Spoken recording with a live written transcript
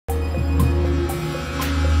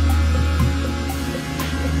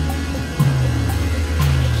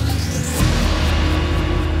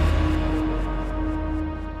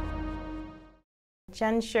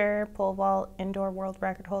Jenn Suhr, pole vault, indoor world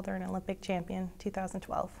record holder and Olympic champion,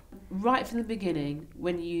 2012. Right from the beginning,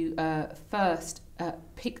 when you first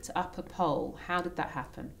picked up a pole, how did that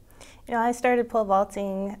happen? You know, I started pole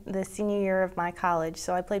vaulting the senior year of my college,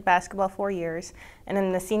 so I played basketball 4 years, and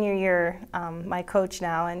in the senior year, my coach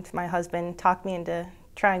now and my husband talked me into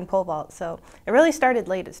trying pole vault. So it really started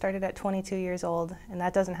late. It started at 22 years old, and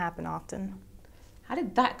that doesn't happen often. How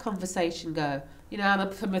did that conversation go? You know, I'm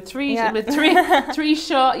a three shot,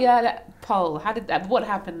 that pole. What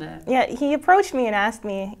happened there? Yeah, he approached me and asked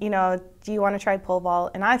me, you know, do you want to try pole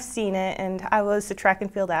vault? And I've seen it, and I was a track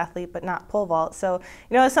and field athlete, but not pole vault. So,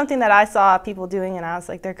 you know, it's something that I saw people doing, and I was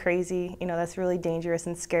like, they're crazy. You know, that's really dangerous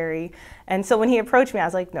and scary. And so when he approached me, I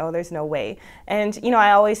was like, no, there's no way. And, you know,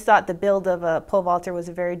 I always thought the build of a pole vaulter was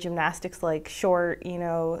a very gymnastics-like, short, you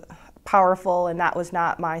know, powerful, and that was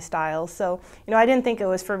not my style. So, you know, I didn't think it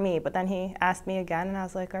was for me, but then he asked me again, and I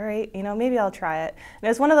was like, all right, you know, maybe I'll try it. And it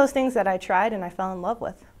was one of those things that I tried and I fell in love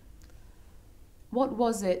with. What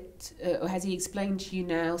was it, or has he explained to you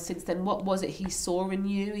now since then, what was it he saw in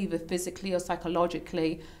you, either physically or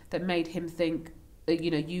psychologically, that made him think, you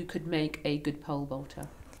know, you could make a good pole vaulter?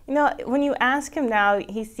 You know, when you ask him now,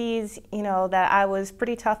 he sees, you know, that I was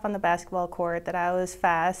pretty tough on the basketball court, that I was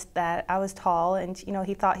fast, that I was tall, and, you know,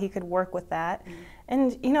 he thought he could work with that. Mm-hmm.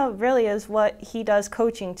 And, you know, really is what he does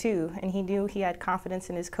coaching too. And he knew he had confidence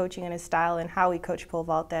in his coaching and his style and how he coached pole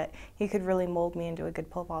vault, that he could really mold me into a good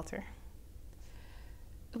pole vaulter.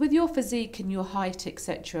 With your physique and your height,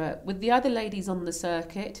 etc., with the other ladies on the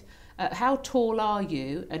circuit, how tall are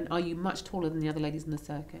you, and are you much taller than the other ladies on the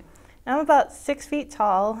circuit? I'm about 6 feet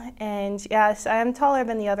tall, and yes, I am taller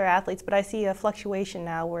than the other athletes, but I see a fluctuation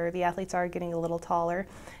now where the athletes are getting a little taller.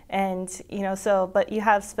 And, you know, so, but you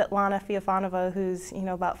have Svetlana Feofanova, who's, you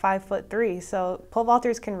know, about 5'3", so pole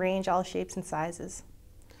vaulters can range all shapes and sizes.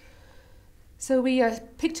 So we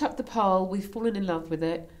picked up the pole, we've fallen in love with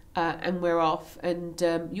it, and we're off. And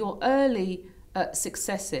your early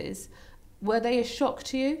successes, were they a shock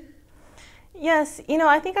to you? Yes, you know,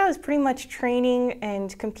 I think I was pretty much training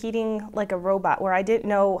and competing like a robot, where I didn't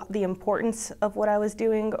know the importance of what I was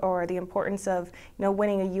doing or the importance of, you know,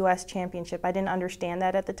 winning a U.S. championship. I didn't understand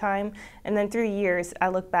that at the time. And then through years, I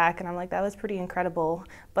look back and I'm like, that was pretty incredible.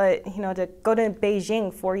 But, you know, to go to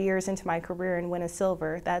Beijing 4 years into my career and win a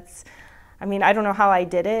silver, that's, I mean, I don't know how I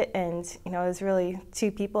did it, and, you know, it was really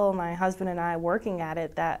two people, my husband and I, working at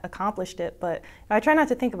it that accomplished it. But I try not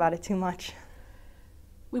to think about it too much.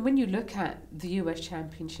 When you look at the US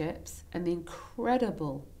Championships and the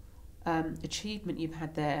incredible achievement you've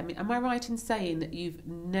had there, I mean, am I right in saying that you've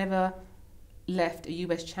never left a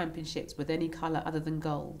US Championships with any colour other than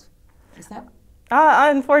gold? Is that?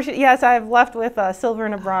 Unfortunately, yes, I've left with a silver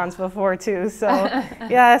and a bronze before too, so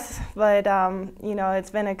yes, but you know, it's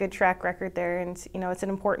been a good track record there, and, you know, it's an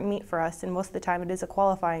important meet for us, and most of the time it is a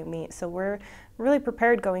qualifying meet, so we're really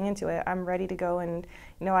prepared going into it. I'm ready to go, and,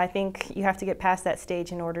 you know, I think you have to get past that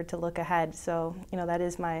stage in order to look ahead, so, you know, that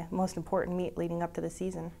is my most important meet leading up to the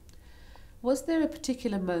season. Was there a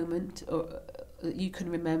particular moment that you can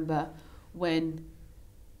remember when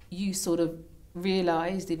you sort of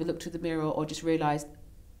realised, either looked to the mirror or just realised,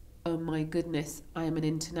 oh my goodness, I am an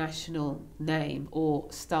international name or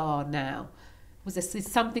star now? Did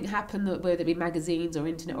something happen, whether it be magazines or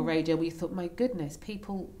internet or radio, where you thought, my goodness,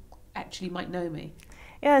 people actually might know me?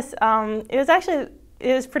 Yes,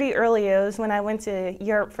 it was pretty early. It was when I went to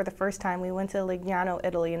Europe for the first time. We went to Lignano,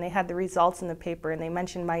 Italy, and they had the results in the paper, and they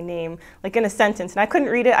mentioned my name, like in a sentence. And I couldn't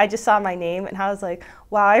read it, I just saw my name, and I was like,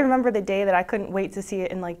 wow, I remember the day that I couldn't wait to see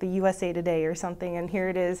it in like the USA Today or something, and here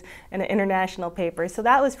it is in an international paper. So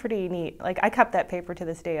that was pretty neat. Like, I kept that paper to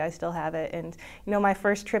this day, I still have it. And, you know, my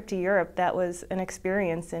first trip to Europe, that was an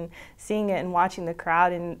experience, and seeing it and watching the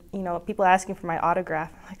crowd and, you know, people asking for my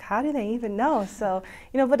autograph. I'm like, how do they even know? So,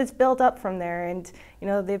 you know, but it's built up from there, and, you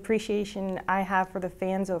know, the appreciation I have for the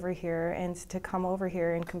fans over here and to come over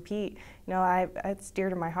here and compete, you know, it's dear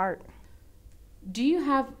to my heart. Do you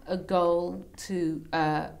have a goal to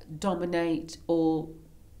dominate or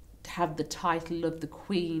have the title of the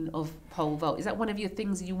Queen of Pole Vault? Is that one of your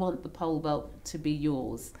things, you want the pole vault to be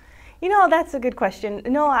yours? You know, that's a good question.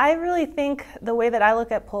 No, I really think the way that I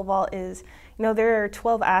look at pole vault is, you know, there are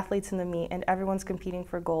 12 athletes in the meet and everyone's competing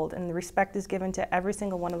for gold, and the respect is given to every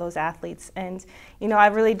single one of those athletes. And, you know, I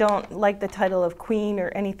really don't like the title of queen or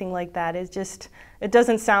anything like that. It's just, it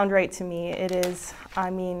doesn't sound right to me. It is,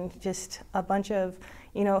 I mean, just a bunch of,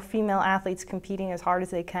 you know, female athletes competing as hard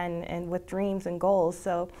as they can and with dreams and goals.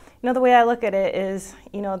 So, you know, the way I look at it is,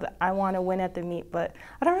 you know, I want to win at the meet, but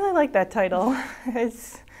I don't really like that title.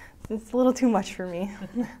 It's a little too much for me.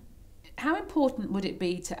 How important would it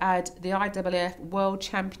be to add the IAAF World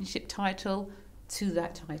Championship title to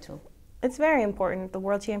that title? It's very important, the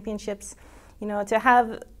World Championships, to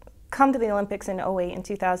have come to the Olympics in 2008 and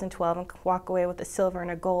 2012 and walk away with a silver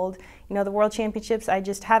and a gold. The World Championships, I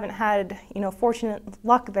just haven't had, fortunate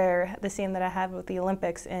luck there the same that I have with the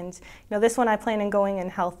Olympics. And, this one I plan on going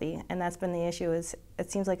in healthy, and that's been the issue is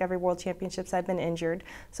it seems like every World Championships I've been injured.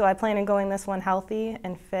 So I plan on going this one healthy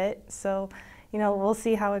and fit. So, we'll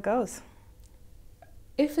see how it goes.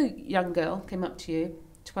 If a young girl came up to you,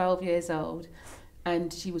 12 years old,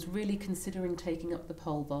 and she was really considering taking up the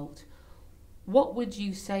pole vault, what would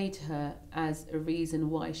you say to her as a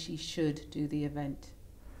reason why she should do the event?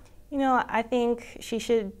 I think she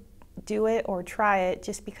should do it or try it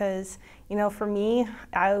just because, for me,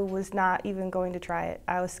 I was not even going to try it.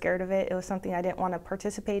 I was scared of it. It was something I didn't want to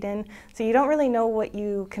participate in. So you don't really know what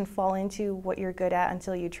you can fall into, what you're good at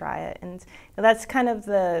until you try it. And that's kind of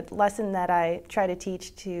the lesson that I try to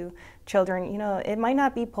teach to children. It might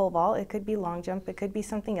not be pole vault, it could be long jump, it could be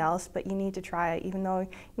something else, but you need to try it. Even though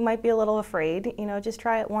you might be a little afraid, just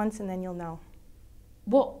try it once and then you'll know.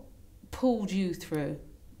 What pulled you through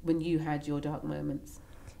when you had your dark moments?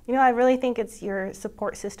 I really think it's your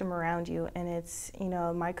support system around you, and it's,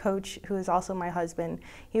 my coach, who is also my husband.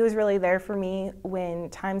 He was really there for me when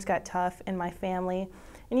times got tough, and my family.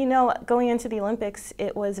 And going into the Olympics,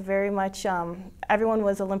 it was very much, everyone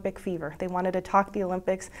was Olympic fever. They wanted to talk the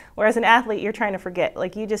Olympics, whereas an athlete, you're trying to forget.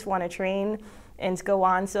 Like, you just want to train and go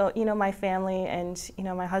on. So, my family and,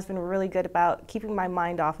 my husband were really good about keeping my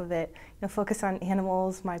mind off of it, focus on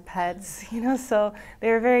animals, my pets, so they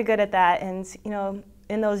were very good at that. And,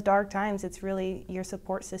 in those dark times, it's really your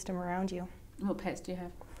support system around you. What pets do you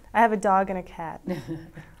have? I have a dog and a cat.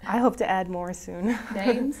 I hope to add more soon.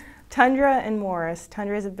 Names? Tundra and Morris.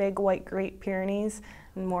 Tundra is a big white Great Pyrenees,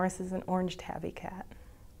 and Morris is an orange tabby cat.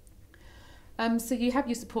 So you have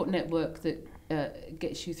your support network that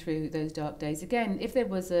gets you through those dark days. Again, if there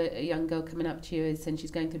was a young girl coming up to you and saying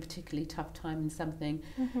she's going through a particularly tough time in something,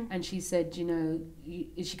 and she said,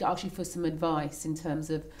 she could ask you for some advice in terms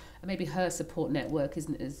of maybe her support network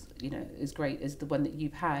isn't as great as the one that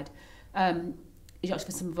you've had. She asked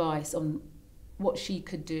for some advice on what she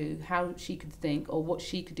could do, how she could think, or what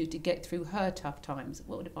she could do to get through her tough times.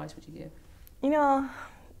 What advice would you give?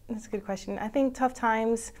 That's a good question. I think tough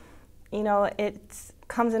times, it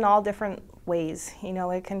comes in all different ways.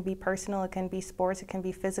 It can be personal, it can be sports, it can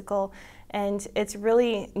be physical, and it's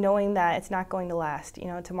really knowing that it's not going to last.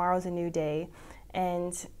 Tomorrow's a new day.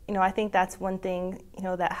 And, I think that's one thing,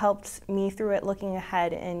 that helps me through it, looking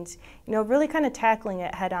ahead and, really kind of tackling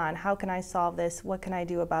it head on. How can I solve this? What can I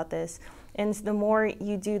do about this? And the more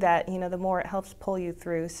you do that, the more it helps pull you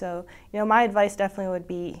through. So, my advice definitely would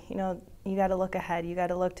be, you got to look ahead. You got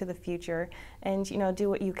to look to the future and, do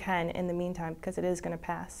what you can in the meantime, because it is going to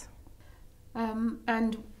pass.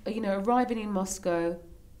 Arriving in Moscow,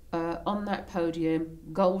 on that podium,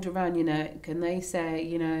 gold around your neck, and they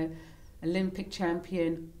say, Olympic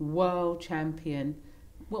champion, world champion.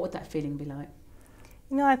 What would that feeling be like?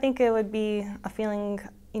 I think it would be a feeling,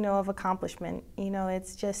 of accomplishment.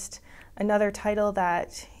 It's just another title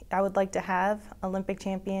that I would like to have, Olympic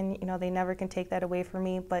champion. They never can take that away from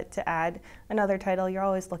me, but to add another title, you're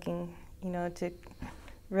always looking, to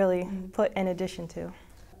really put in addition to.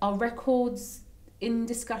 Are records in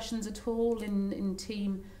discussions at all in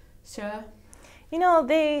Team Suhr?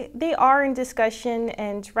 They are in discussion,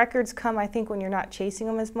 and records come, I think, when you're not chasing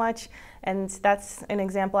them as much. And that's an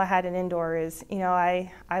example I had in indoor is,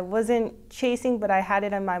 I wasn't chasing, but I had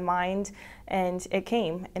it in my mind, and it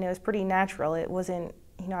came, and it was pretty natural. It wasn't,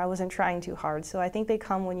 I wasn't trying too hard. So I think they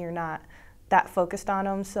come when you're not that focused on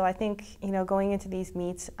them. So I think, going into these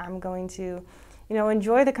meets, I'm going to,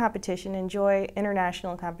 enjoy the competition, enjoy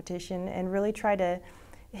international competition, and really try to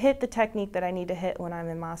hit the technique that I need to hit when I'm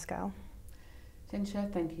in Moscow. Jenn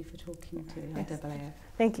Suhr, thank you for talking to IAAF.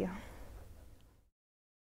 Thank you.